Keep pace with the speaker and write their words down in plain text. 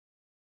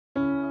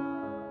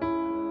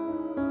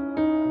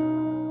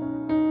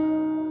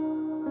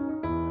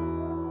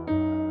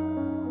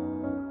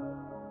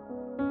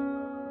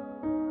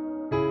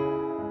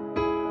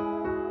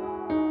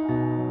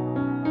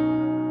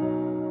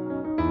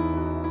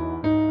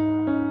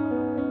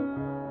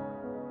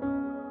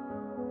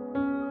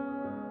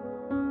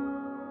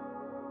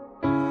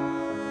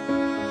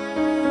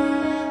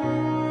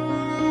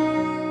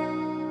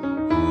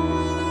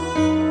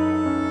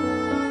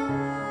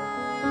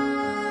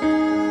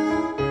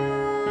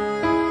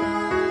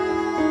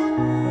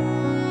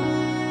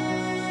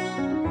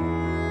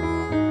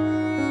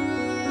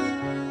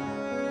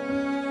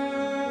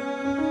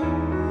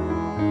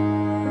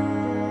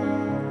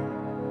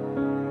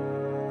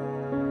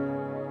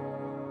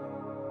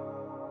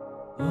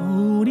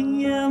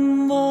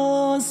ODM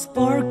was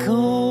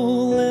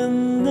sparkle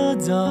in the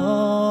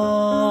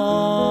dark.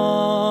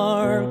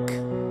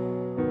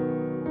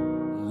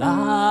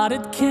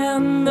 Lighted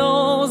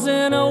candles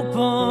in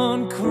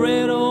open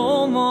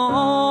cradle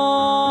mark.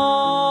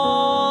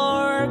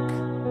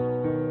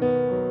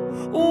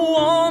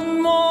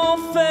 One more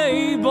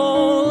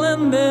fable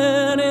and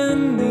then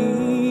in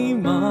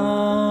the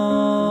eyes.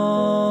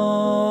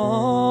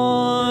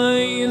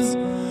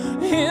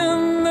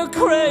 In the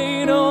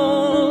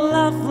cradle,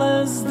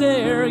 lifeless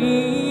there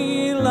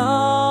he lies.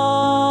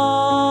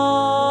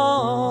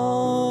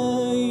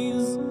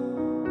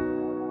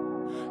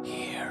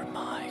 Hear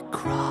my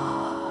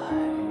cries.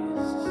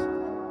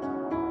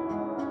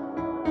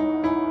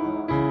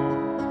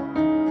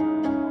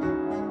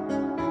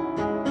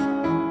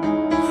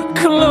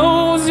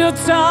 Close your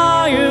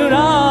tired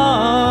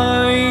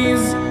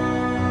eyes.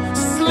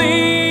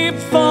 Sleep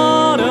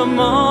for the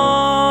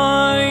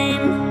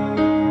mind.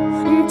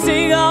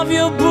 Take off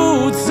your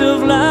boots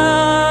of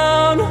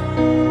land.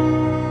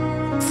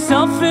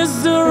 Tough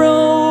is the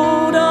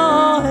road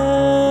ahead.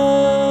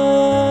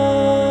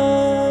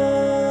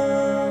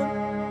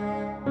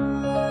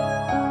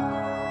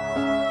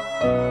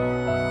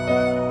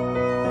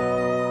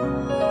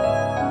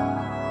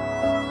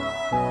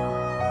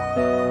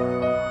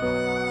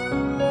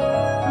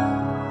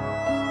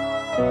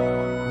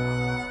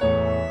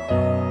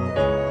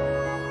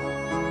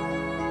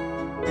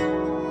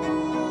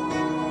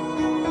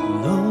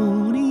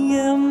 Lonely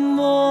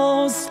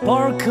emeralds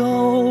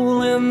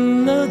sparkle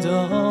in the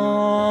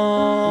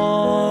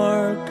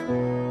dark.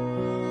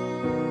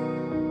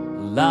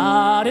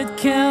 Lighted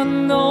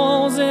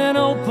candles in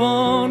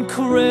open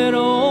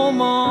cradle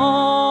mark.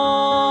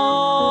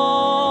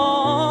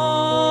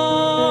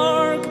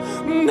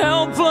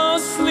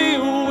 Helplessly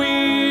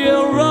we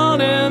are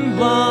running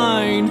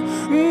blind,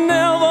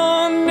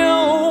 never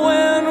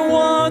knowing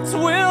what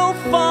we'll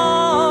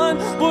find.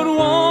 But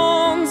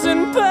ones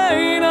in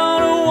pain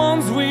are the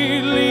ones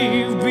we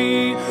leave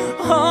behind.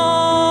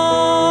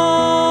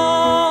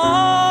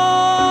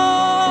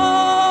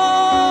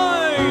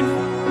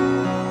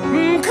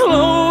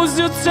 Close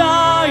your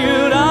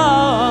tired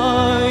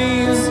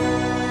eyes.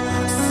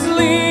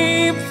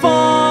 Sleep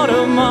for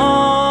the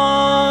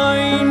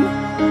mind.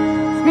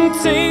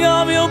 Take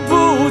off your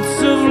boots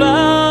of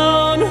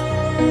land.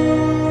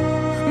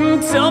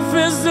 Tough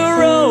is the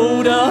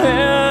road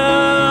ahead.